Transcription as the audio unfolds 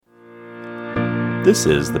This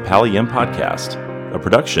is the Palliative podcast, a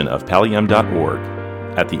production of Palliative.org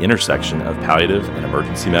at the intersection of palliative and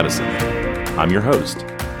emergency medicine. I'm your host,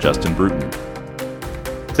 Justin Bruton.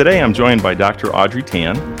 Today I'm joined by Dr. Audrey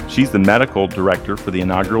Tan. She's the medical director for the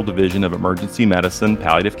inaugural division of emergency medicine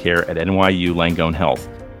palliative care at NYU Langone Health.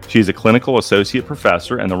 She's a clinical associate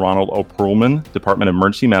professor in the Ronald O. Perlman Department of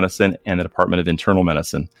Emergency Medicine and the Department of Internal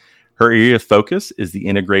Medicine. Her area of focus is the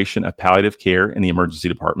integration of palliative care in the emergency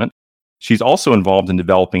department. She's also involved in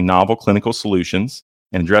developing novel clinical solutions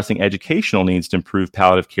and addressing educational needs to improve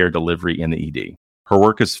palliative care delivery in the ED. Her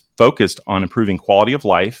work is focused on improving quality of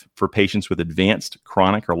life for patients with advanced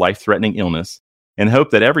chronic or life-threatening illness, and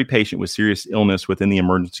hope that every patient with serious illness within the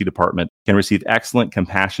emergency department can receive excellent,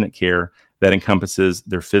 compassionate care that encompasses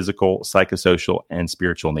their physical, psychosocial, and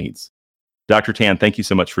spiritual needs. Dr. Tan, thank you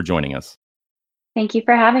so much for joining us. Thank you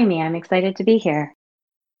for having me. I'm excited to be here.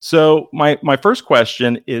 So my first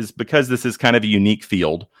question is, because this is kind of a unique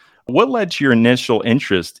field, what led to your initial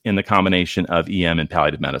interest in the combination of EM and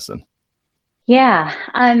palliative medicine? Yeah,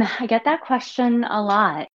 I get that question a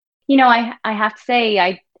lot. I have to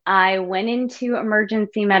say, I went into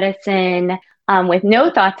emergency medicine with no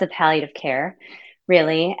thoughts of palliative care,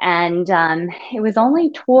 really. And it was only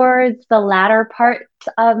towards the latter part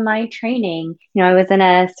of my training. I was in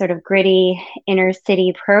a sort of gritty inner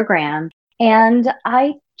city program, and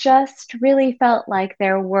I just really felt like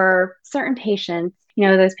there were certain patients,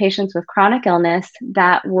 those patients with chronic illness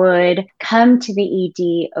that would come to the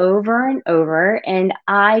ED over and over. And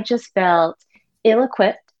I just felt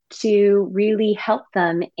ill-equipped to really help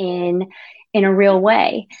them in a real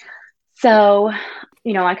way. So,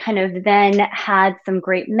 I kind of then had some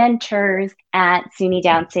great mentors at SUNY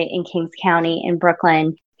Downstate in Kings County in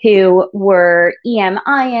Brooklyn who were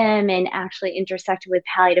EM/IM and actually intersected with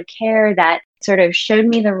palliative care that sort of showed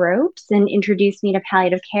me the ropes and introduced me to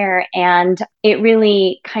palliative care. And it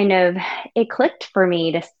really it clicked for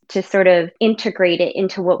me to sort of integrate it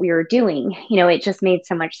into what we were doing. It just made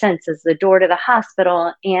so much sense as the door to the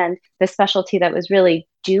hospital and the specialty that was really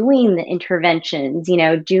doing the interventions,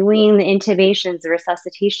 doing the intubations, the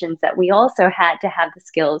resuscitations, that we also had to have the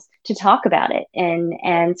skills to talk about it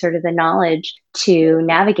and sort of the knowledge to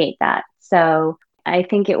navigate that. So I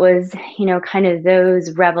think it was, kind of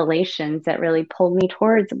those revelations that really pulled me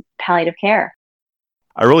towards palliative care.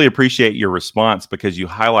 I really appreciate your response, because you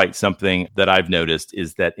highlight something that I've noticed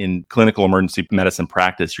is that in clinical emergency medicine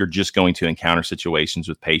practice, you're just going to encounter situations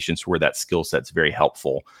with patients where that skill set's very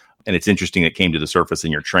helpful. And it's interesting it came to the surface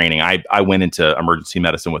in your training. I went into emergency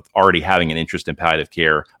medicine with already having an interest in palliative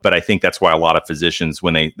care, but I think that's why a lot of physicians,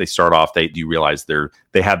 when they start off, they do realize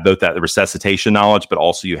they have both that resuscitation knowledge, but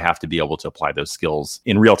also you have to be able to apply those skills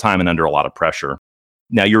in real time and under a lot of pressure.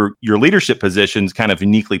 Now, your leadership positions kind of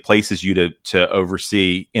uniquely places you to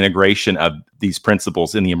oversee integration of these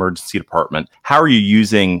principles in the emergency department. How are you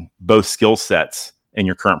using both skill sets in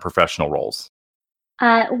your current professional roles?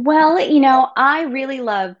 I really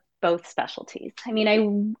love both specialties.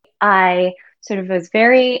 I sort of was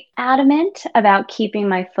very adamant about keeping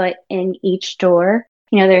my foot in each door.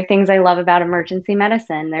 There are things I love about emergency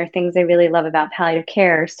medicine. There are things I really love about palliative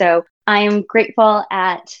care. So I am grateful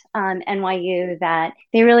at NYU that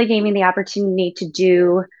they really gave me the opportunity to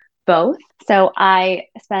do both. So I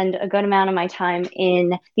spend a good amount of my time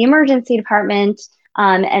in the emergency department,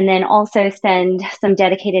 and then also spend some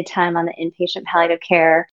dedicated time on the inpatient palliative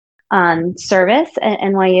care service at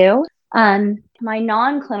NYU. My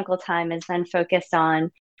non-clinical time is then focused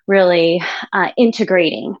on really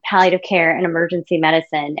integrating palliative care and emergency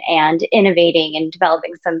medicine and innovating and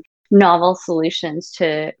developing some novel solutions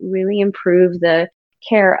to really improve the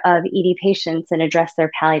care of ED patients and address their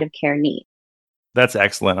palliative care needs. That's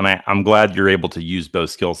excellent. And I'm glad you're able to use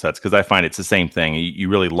both skill sets, because I find it's the same thing. You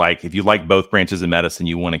really if you like both branches of medicine,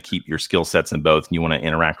 you want to keep your skill sets in both, and you want to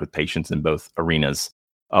interact with patients in both arenas.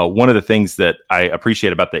 One of the things that I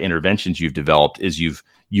appreciate about the interventions you've developed is you've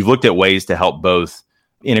looked at ways to help both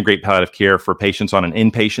integrate palliative care for patients on an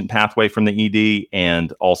inpatient pathway from the ED,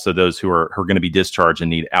 and also those who are going to be discharged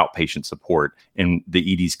and need outpatient support. And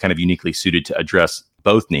the ED is kind of uniquely suited to address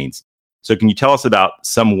both needs. So can you tell us about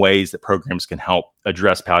some ways that programs can help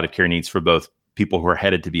address palliative care needs for both people who are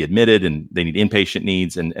headed to be admitted and they need inpatient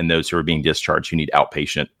needs, and those who are being discharged who need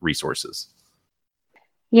outpatient resources?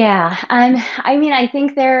 Yeah, I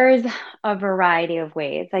think there's a variety of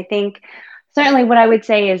ways. I think certainly what I would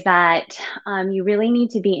say is that you really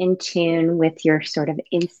need to be in tune with your sort of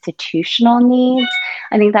institutional needs.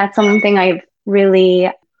 I think that's something I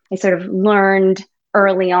sort of learned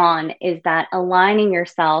early on, is that aligning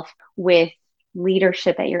yourself with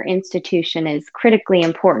leadership at your institution is critically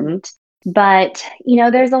important. But,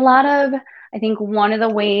 there's a lot of I think one of the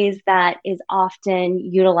ways that is often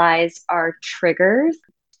utilized are triggers.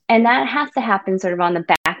 And that has to happen sort of on the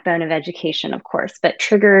backbone of education, of course, but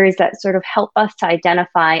triggers that sort of help us to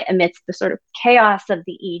identify amidst the sort of chaos of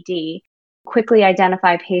the ED, quickly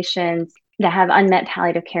identify patients that have unmet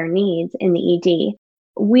palliative care needs in the ED.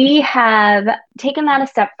 We have taken that a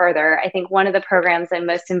step further. I think one of the programs I'm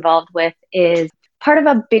most involved with is part of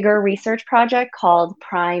a bigger research project called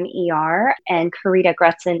Prime ER, and Karita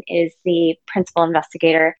Gretzen is the principal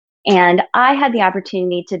investigator. And I had the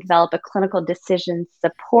opportunity to develop a clinical decision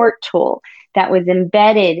support tool that was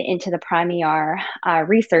embedded into the Prime ER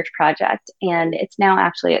research project. And it's now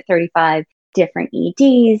actually at 35 different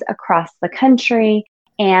EDs across the country.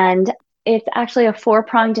 And it's actually a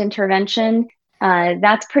 4-pronged intervention.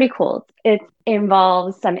 That's pretty cool. It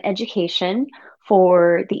involves some education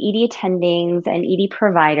for the ED attendings and ED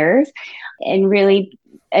providers, and really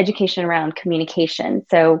education around communication.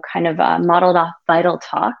 So kind of modeled off Vital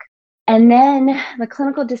Talk. And then the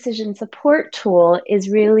clinical decision support tool is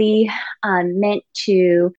really meant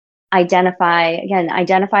to identify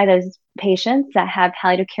those patients that have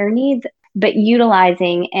palliative care needs, but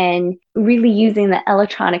utilizing and really using the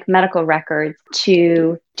electronic medical records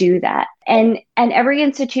to do that. And every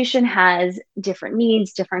institution has different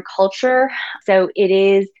needs, different culture. So it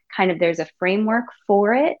is there's a framework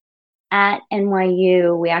for it. At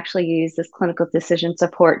NYU, we actually use this clinical decision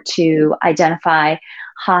support to identify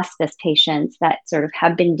hospice patients that sort of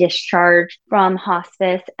have been discharged from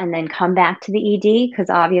hospice and then come back to the ED, because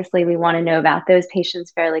obviously we want to know about those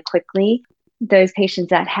patients fairly quickly. Those patients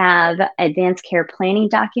that have advanced care planning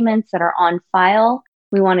documents that are on file,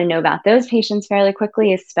 we want to know about those patients fairly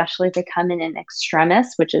quickly, especially if they come in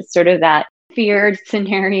extremis, which is sort of that feared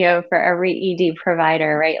scenario for every ED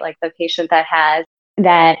provider, right? Like the patient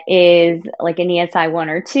that is like an ESI 1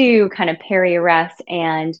 or 2, kind of peri-arrest,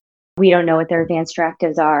 and we don't know what their advanced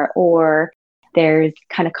directives are, or there's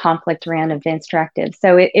kind of conflict around advanced directives.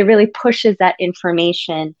 So it really pushes that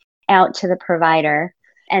information out to the provider.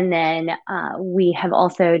 And then we have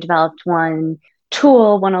also developed one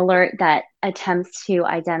alert that attempts to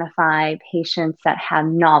identify patients that have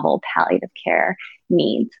novel palliative care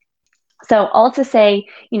needs. So all to say,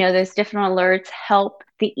 those different alerts help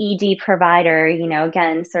the ED provider,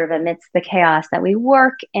 again, sort of amidst the chaos that we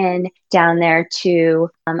work in down there, to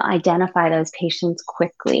identify those patients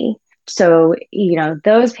quickly. So,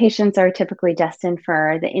 those patients are typically destined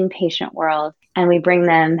for the inpatient world, and we bring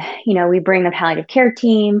the palliative care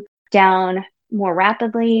team down more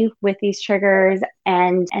rapidly with these triggers.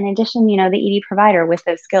 And in addition, the ED provider with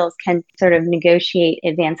those skills can sort of negotiate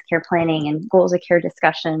advanced care planning and goals of care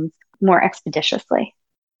discussions more expeditiously.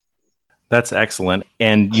 That's excellent.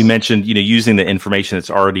 And you mentioned, using the information that's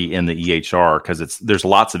already in the EHR, because there's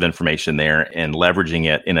lots of information there, and leveraging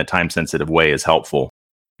it in a time-sensitive way is helpful.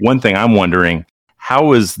 One thing I'm wondering,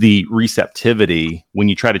 how is the receptivity when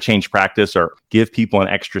you try to change practice or give people an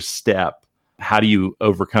extra step? How do you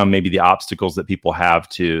overcome maybe the obstacles that people have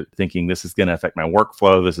to thinking this is going to affect my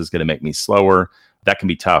workflow, this is going to make me slower? That can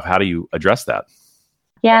be tough. How do you address that?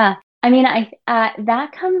 Yeah. I mean,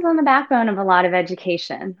 that comes on the backbone of a lot of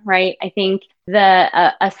education, right? I think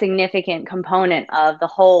a significant component of the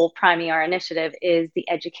whole Prime ER initiative is the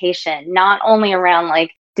education, not only around like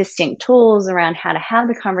distinct tools around how to have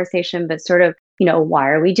the conversation, but sort of, why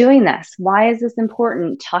are we doing this? Why is this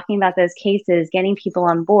important? Talking about those cases, getting people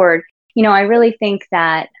on board. I really think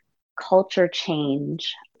that culture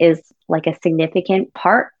change is like a significant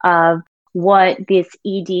part of what this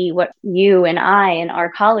ED, what you and I and our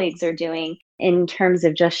colleagues are doing in terms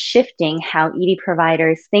of just shifting how ED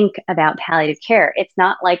providers think about palliative care. It's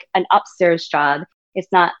not like an upstairs job. It's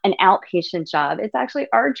not an outpatient job. It's actually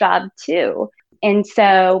our job too. And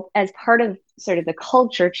so as part of sort of the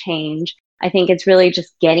culture change, I think it's really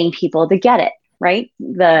just getting people to get it, right?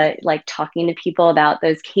 Talking to people about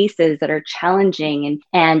those cases that are challenging.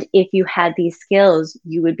 And if you had these skills,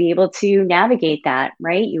 you would be able to navigate that,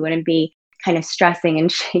 right? You wouldn't be kind of stressing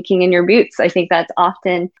and shaking in your boots. I think that's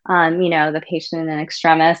often, the patient in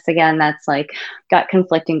extremis, again, that's like got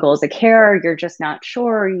conflicting goals of care. You're just not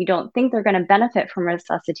sure. You don't think they're going to benefit from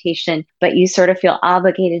resuscitation, but you sort of feel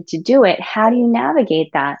obligated to do it. How do you navigate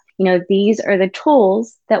that? These are the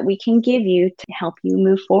tools that we can give you to help you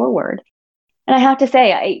move forward. And I have to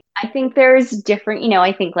say, I think there's different,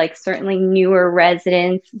 I think like certainly newer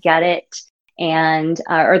residents get it, and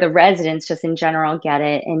or the residents just in general get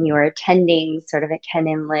it, and your attendings sort of can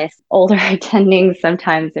enlist. Older attendings,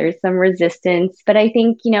 sometimes there's some resistance, but I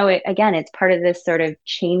think, again, it's part of this sort of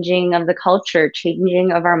changing of the culture,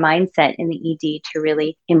 changing of our mindset in the ED to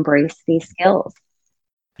really embrace these skills.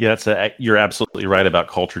 Yeah, you're absolutely right about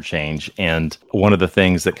culture change. And one of the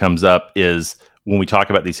things that comes up is when we talk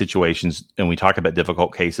about these situations and we talk about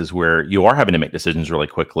difficult cases where you are having to make decisions really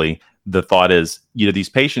quickly, the thought is, these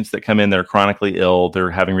patients that come in, they're chronically ill, they're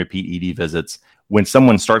having repeat ED visits. When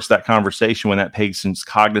someone starts that conversation, when that patient's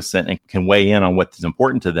cognizant and can weigh in on what's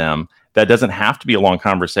important to them, that doesn't have to be a long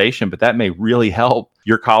conversation, but that may really help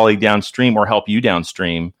your colleague downstream or help you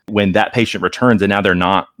downstream when that patient returns and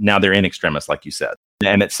now they're in extremis, like you said.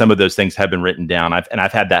 And that some of those things have been written down.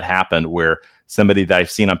 I've had that happen where somebody that I've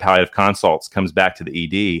seen on palliative consults comes back to the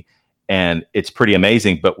ED, and it's pretty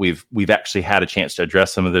amazing. But we've actually had a chance to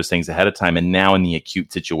address some of those things ahead of time, and now in the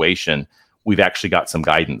acute situation, we've actually got some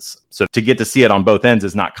guidance. So to get to see it on both ends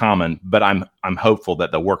is not common. But I'm hopeful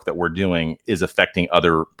that the work that we're doing is affecting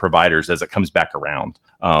other providers as it comes back around,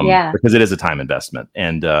 because it is a time investment.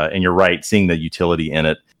 And you're right, seeing the utility in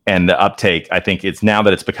it. And the uptake, I think it's now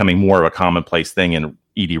that it's becoming more of a commonplace thing in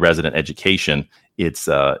ED resident education, it's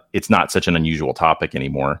not such an unusual topic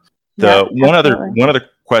anymore. One other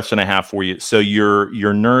question I have for you. So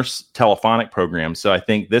your nurse telephonic program. So I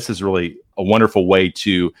think this is really a wonderful way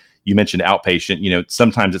to, you mentioned outpatient,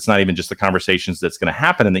 sometimes it's not even just the conversations that's going to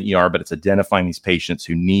happen in the ER, but it's identifying these patients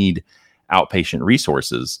who need outpatient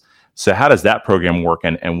resources. So how does that program work,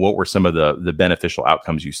 and what were some of the beneficial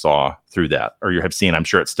outcomes you saw through that, or you have seen? I'm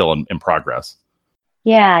sure it's still in progress.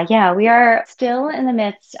 Yeah. We are still in the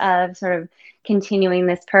midst of sort of continuing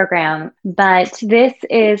this program, but this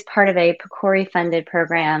is part of a PCORI funded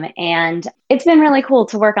program, and it's been really cool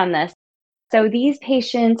to work on this. So these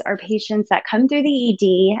patients are patients that come through the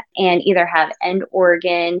ED and either have end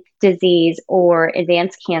organ disease or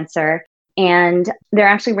advanced cancer. And they're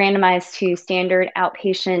actually randomized to standard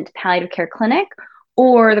outpatient palliative care clinic,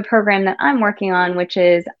 or the program that I'm working on, which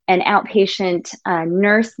is an outpatient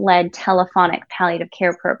nurse-led telephonic palliative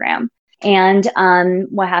care program. And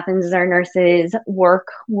what happens is our nurses work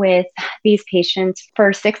with these patients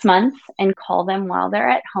for 6 months and call them while they're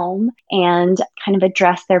at home and kind of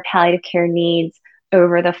address their palliative care needs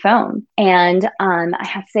over the phone. And I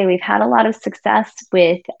have to say, we've had a lot of success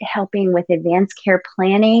with helping with advanced care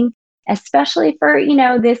planning, especially for,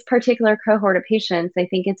 this particular cohort of patients. I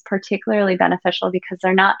think it's particularly beneficial because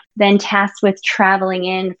they're not then tasked with traveling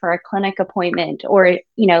in for a clinic appointment or,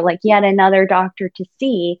 like yet another doctor to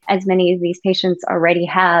see, as many of these patients already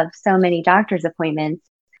have so many doctor's appointments.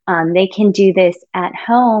 They can do this at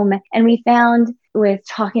home. And we found with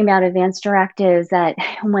talking about advanced directives that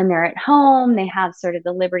when they're at home, they have sort of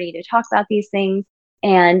the liberty to talk about these things.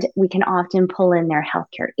 And we can often pull in their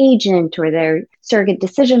healthcare agent or their surrogate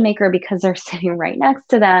decision maker because they're sitting right next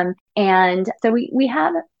to them. And so we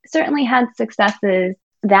have certainly had successes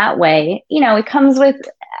that way. It comes with,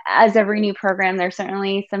 as every new program, there's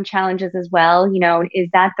certainly some challenges as well. Is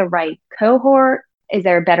that the right cohort? Is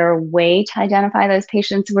there a better way to identify those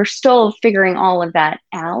patients? We're still figuring all of that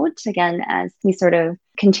out, again, as we sort of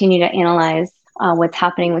continue to analyze what's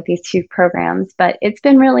happening with these two programs. But it's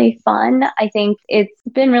been really fun. I think it's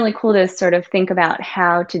been really cool to sort of think about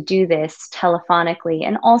how to do this telephonically,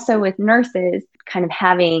 and also with nurses kind of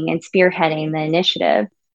having and spearheading the initiative.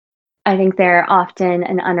 I think they're often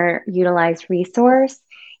an underutilized resource.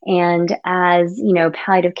 And as,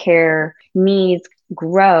 palliative care needs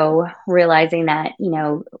grow, realizing that,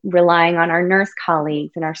 relying on our nurse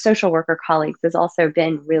colleagues and our social worker colleagues has also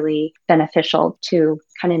been really beneficial to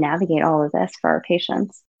kind of navigate all of this for our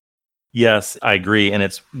patients. Yes, I agree. And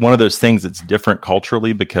it's one of those things that's different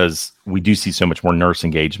culturally because we do see so much more nurse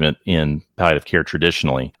engagement in palliative care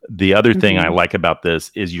traditionally. The other thing I like about this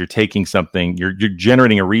is you're taking something, you're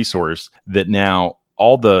generating a resource that now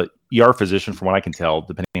all the ER physician, from what I can tell,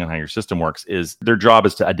 depending on how your system works, is their job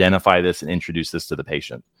is to identify this and introduce this to the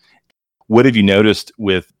patient. What have you noticed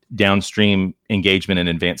with downstream engagement in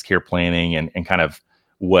advanced care planning and kind of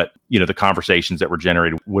what, the conversations that were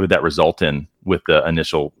generated, what did that result in with the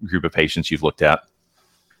initial group of patients you've looked at?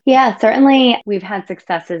 Yeah, certainly we've had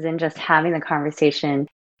successes in just having the conversation.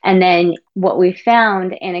 And then what we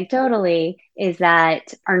found anecdotally is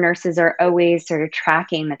that our nurses are always sort of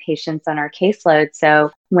tracking the patients on our caseload.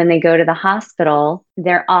 So when they go to the hospital,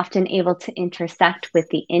 they're often able to intersect with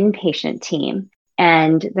the inpatient team.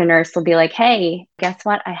 And the nurse will be like, hey, guess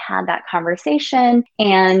what? I had that conversation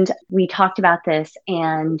and we talked about this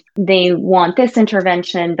and they want this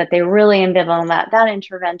intervention, but they're really ambivalent about that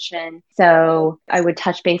intervention. So I would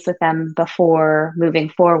touch base with them before moving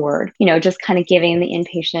forward, just kind of giving the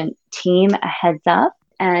inpatient team a heads up.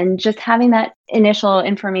 And just having that initial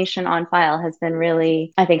information on file has been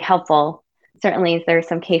really, I think, helpful. Certainly, there are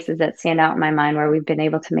some cases that stand out in my mind where we've been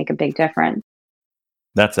able to make a big difference.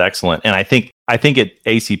 That's excellent. And I think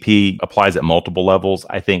ACP applies at multiple levels.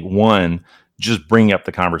 I think one, just bring up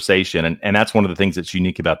the conversation. And that's one of the things that's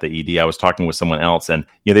unique about the ED. I was talking with someone else and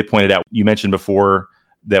they pointed out, you mentioned before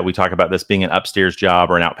that we talk about this being an upstairs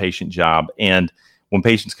job or an outpatient job. And when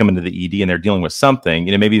patients come into the ED and they're dealing with something,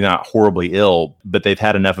 maybe not horribly ill, but they've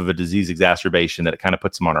had enough of a disease exacerbation that it kind of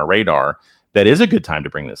puts them on our radar. That is a good time to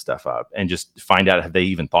bring this stuff up and just find out, have they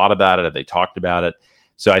even thought about it? Have they talked about it?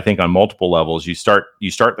 So I think on multiple levels, you start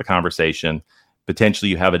the conversation.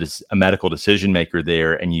 Potentially you have a medical decision maker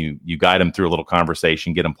there and you guide them through a little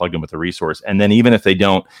conversation, get them plugged in with a resource. And then even if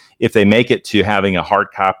they make it to having a hard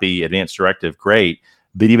copy advanced directive, great.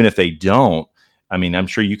 But even if they don't, I'm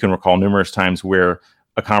sure you can recall numerous times where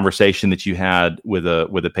a conversation that you had with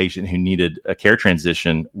a patient who needed a care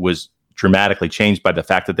transition was dramatically changed by the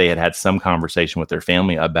fact that they had some conversation with their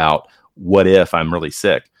family about, what if I'm really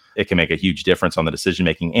sick? It can make a huge difference on the decision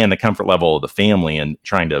making and the comfort level of the family and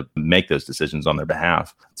trying to make those decisions on their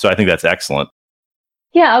behalf. So I think that's excellent.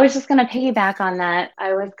 Yeah, I was just going to piggyback on that.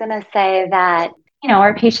 I was going to say that,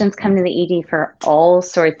 our patients come to the ED for all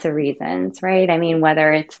sorts of reasons, right?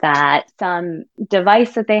 Whether it's that some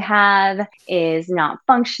device that they have is not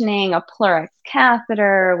functioning, a Pleurix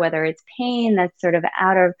catheter, whether it's pain that's sort of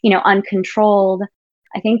out of, uncontrolled.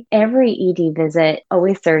 I think every ED visit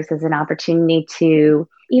always serves as an opportunity to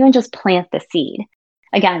even just plant the seed.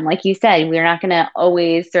 Again, like you said, we're not going to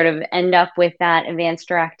always sort of end up with that advanced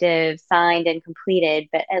directive signed and completed,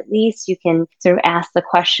 but at least you can sort of ask the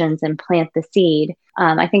questions and plant the seed.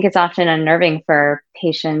 I think it's often unnerving for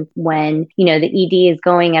patients when, the ED is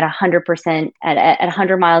going at 100% at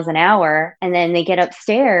 100 miles an hour, and then they get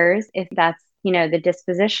upstairs, if that's the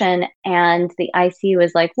disposition, and the ICU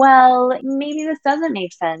is like, well, maybe this doesn't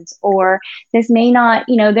make sense, or this may not,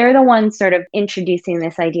 they're the ones sort of introducing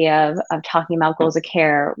this idea of talking about goals of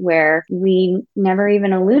care where we never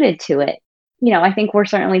even alluded to it. I think we're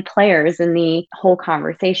certainly players in the whole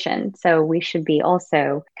conversation. So we should be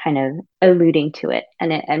also kind of alluding to it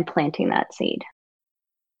and planting that seed.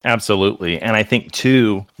 Absolutely. And I think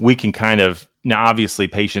too, we can now obviously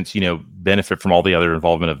patients, benefit from all the other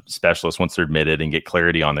involvement of specialists once they're admitted and get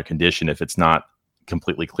clarity on their condition if it's not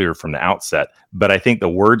completely clear from the outset. But I think the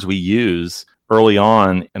words we use early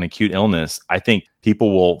on in acute illness, I think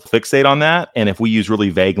people will fixate on that. And if we use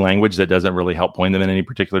really vague language that doesn't really help point them in any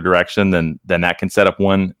particular direction, then that can set up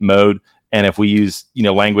one mode. And if we use,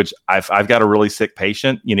 language, I've got a really sick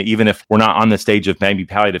patient, even if we're not on the stage of maybe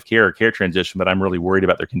palliative care or care transition, but I'm really worried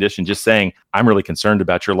about their condition, just saying, I'm really concerned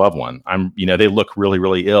about your loved one. They look really,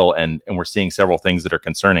 really ill and we're seeing several things that are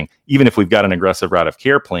concerning. Even if we've got an aggressive route of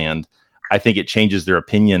care planned, I think it changes their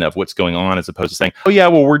opinion of what's going on as opposed to saying, oh yeah,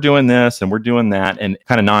 well, we're doing this and we're doing that, and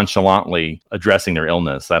kind of nonchalantly addressing their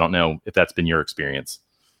illness. I don't know if that's been your experience.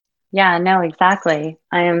 Yeah, no, exactly.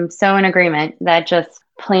 I am so in agreement that just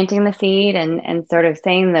planting the seed and sort of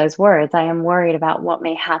saying those words, I am worried about what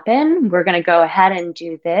may happen. We're going to go ahead and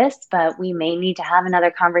do this, but we may need to have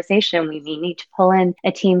another conversation. We may need to pull in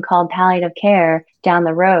a team called palliative care down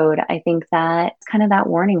the road. I think that's kind of that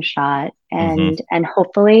warning shot. And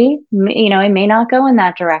hopefully, it may not go in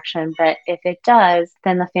that direction, but if it does,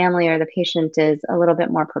 then the family or the patient is a little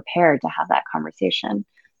bit more prepared to have that conversation.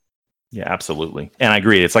 Yeah, absolutely. And I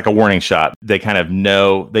agree. It's like a warning shot. They kind of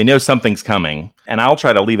know something's coming, and I'll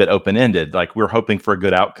try to leave it open-ended. Like, we're hoping for a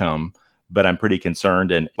good outcome, but I'm pretty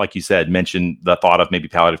concerned. And like you said, mention the thought of maybe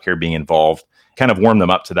palliative care being involved, kind of warm them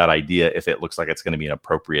up to that idea if it looks like it's going to be an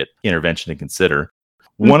appropriate intervention to consider.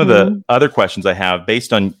 One of the other questions I have,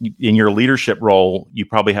 based on in your leadership role, you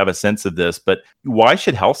probably have a sense of this, but why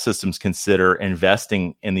should health systems consider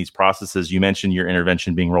investing in these processes? You mentioned your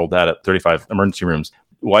intervention being rolled out at 35 emergency rooms.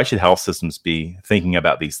 Why should health systems be thinking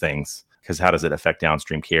about these things? Because how does it affect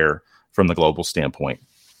downstream care from the global standpoint?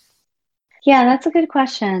 Yeah, that's a good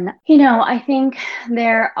question. I think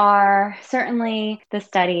there are certainly the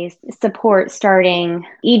studies support starting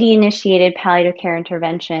ED-initiated palliative care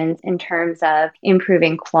interventions in terms of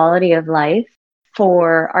improving quality of life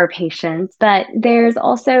for our patients. But there's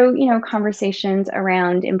also, conversations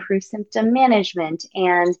around improved symptom management.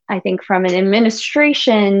 And I think from an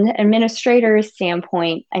administrator's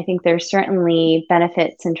standpoint, I think there's certainly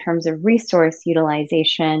benefits in terms of resource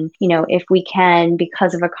utilization. If we can,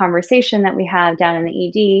 because of a conversation that we have down in the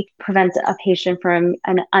ED, prevent a patient from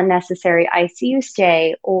an unnecessary ICU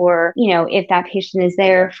stay, or, if that patient is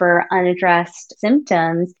there for unaddressed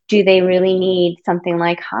symptoms, do they really need something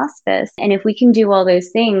like hospice? And if we can do all those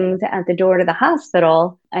things at the door to the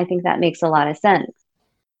hospital, I think that makes a lot of sense.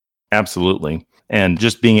 Absolutely. And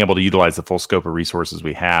just being able to utilize the full scope of resources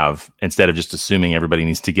we have instead of just assuming everybody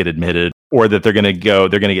needs to get admitted or that they're going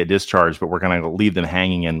to get discharged, but we're going to leave them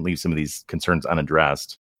hanging and leave some of these concerns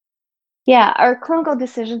unaddressed. Yeah, our clinical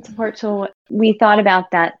decision support tool, we thought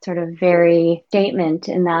about that sort of very statement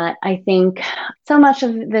in that I think so much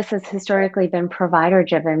of this has historically been provider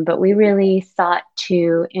driven, but we really sought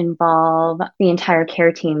to involve the entire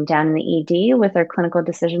care team down in the ED with our clinical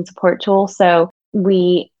decision support tool. So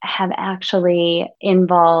we have actually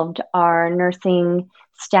involved our nursing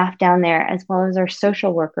staff down there, as well as our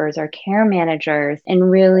social workers, our care managers,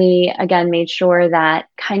 and really, again, made sure that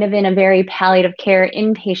kind of in a very palliative care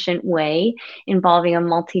inpatient way, involving a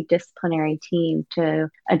multidisciplinary team to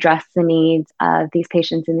address the needs of these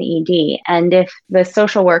patients in the ED. And if the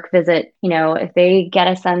social work visit, if they get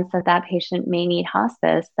a sense that that patient may need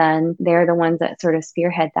hospice, then they're the ones that sort of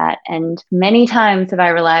spearhead that. And many times have I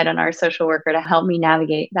relied on our social worker to help me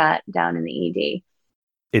navigate that down in the ED.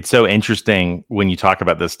 It's so interesting when you talk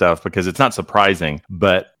about this stuff because it's not surprising,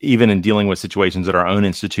 but even in dealing with situations at our own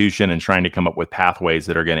institution and trying to come up with pathways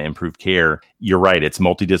that are going to improve care, you're right. It's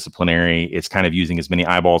multidisciplinary. It's kind of using as many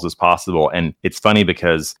eyeballs as possible. And it's funny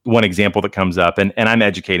because one example that comes up, and I'm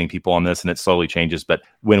educating people on this and it slowly changes, but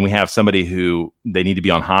when we have somebody who they need to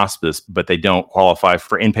be on hospice, but they don't qualify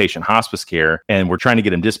for inpatient hospice care, and we're trying to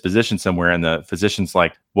get them dispositioned somewhere, and the physician's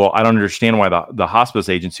like, well, I don't understand why the hospice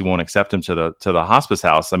agency won't accept them to the hospice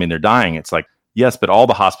house. I mean, they're dying. It's like, yes, but all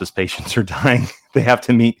the hospice patients are dying. They have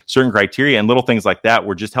to meet certain criteria and little things like that.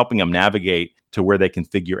 We're just helping them navigate to where they can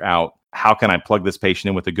figure out, how can I plug this patient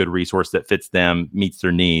in with a good resource that fits them, meets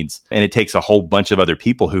their needs? And it takes a whole bunch of other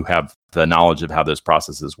people who have the knowledge of how those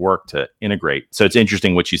processes work to integrate. So it's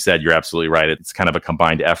interesting what you said. You're absolutely right. It's kind of a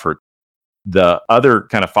combined effort. The other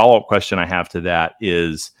kind of follow-up question I have to that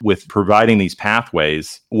is, with providing these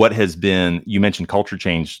pathways, what has been, you mentioned culture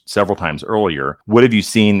change several times earlier. What have you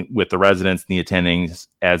seen with the residents and the attendings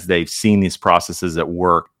as they've seen these processes at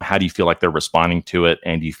work? How do you feel like they're responding to it?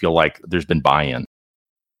 And do you feel like there's been buy-in?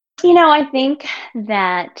 I think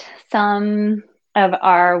that some of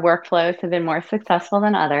our workflows have been more successful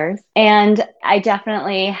than others. And I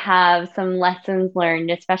definitely have some lessons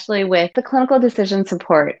learned, especially with the clinical decision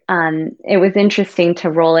support. It was interesting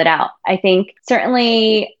to roll it out. I think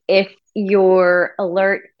certainly if your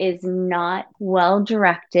alert is not well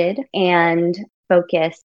directed and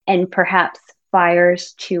focused and perhaps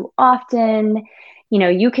fires too often,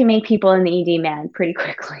 you can make people in the ED mad pretty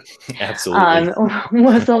quickly. Absolutely.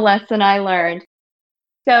 Was a lesson I learned.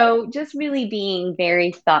 So just really being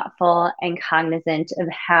very thoughtful and cognizant of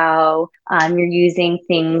how you're using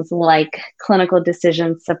things like clinical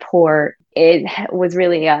decision support. It was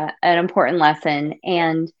really an important lesson.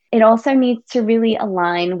 And it also needs to really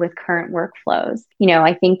align with current workflows.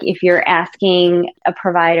 I think if you're asking a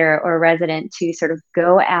provider or a resident to sort of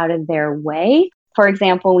go out of their way, for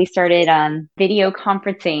example, we started a video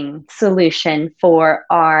conferencing solution for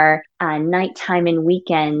our nighttime and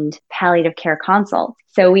weekend palliative care consults.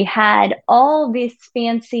 So we had all this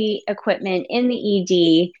fancy equipment in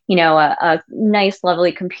the ED, a nice,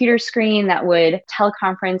 lovely computer screen that would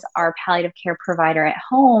teleconference our palliative care provider at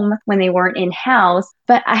home when they weren't in-house.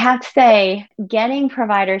 But I have to say, getting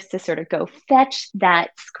providers to sort of go fetch that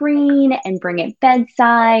screen and bring it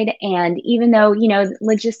bedside, and even though,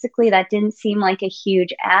 logistically that didn't seem like a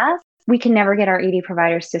huge ask, we can never get our ED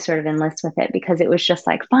providers to sort of enlist with it because it was just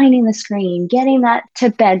like finding the screen, getting that to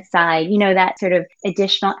bedside, that sort of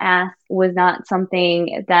additional ask was not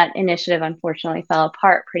something. That initiative unfortunately fell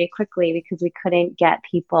apart pretty quickly because we couldn't get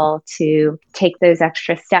people to take those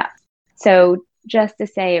extra steps. So just to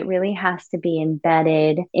say, it really has to be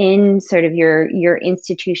embedded in sort of your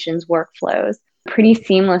institution's workflows pretty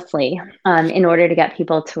seamlessly in order to get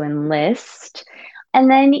people to enlist. And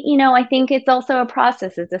then, I think it's also a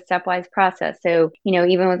process. It's a stepwise process. So,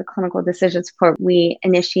 even with the clinical decision support, we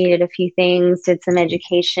initiated a few things, did some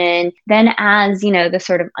education. Then as, the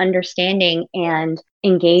sort of understanding and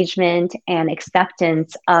engagement and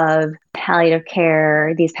acceptance of palliative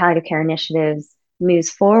care, these palliative care initiatives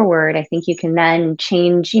moves forward, I think you can then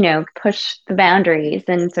change, push the boundaries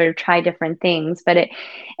and sort of try different things. But it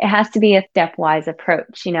has to be a stepwise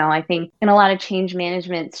approach. I think in a lot of change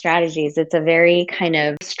management strategies, it's a very kind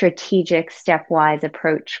of strategic stepwise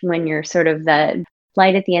approach when you're sort of the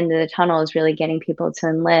light at the end of the tunnel is really getting people to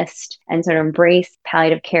enlist and sort of embrace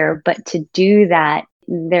palliative care. But to do that,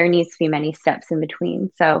 there needs to be many steps in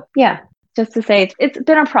between. So yeah, just to say, it's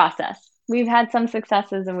been a process. We've had some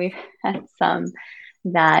successes and we've had some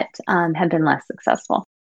that have been less successful.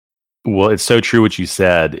 Well, it's so true what you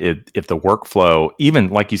said. If the workflow, even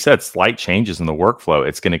like you said, slight changes in the workflow,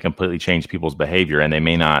 it's going to completely change people's behavior and they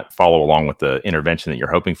may not follow along with the intervention that you're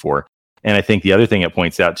hoping for. And I think the other thing it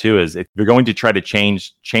points out too is if you're going to try to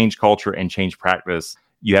change culture and change practice,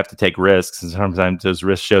 you have to take risks. And sometimes those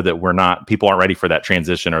risks show that people aren't ready for that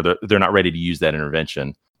transition, or they're not ready to use that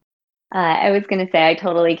intervention. I was going to say, I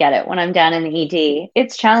totally get it. When I'm down in the ED,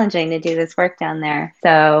 it's challenging to do this work down there.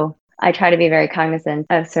 So I try to be very cognizant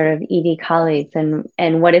of sort of ED colleagues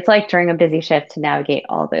and what it's like during a busy shift to navigate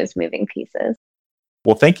all those moving pieces.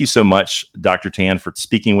 Well, thank you so much, Dr. Tan, for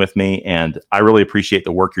speaking with me. And I really appreciate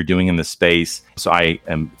the work you're doing in this space. So I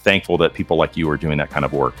am thankful that people like you are doing that kind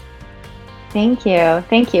of work. Thank you.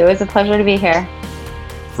 Thank you. It was a pleasure to be here.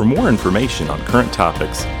 For more information on current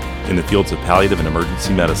topics in the fields of palliative and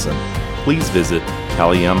emergency medicine, please visit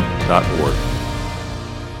palliative.org.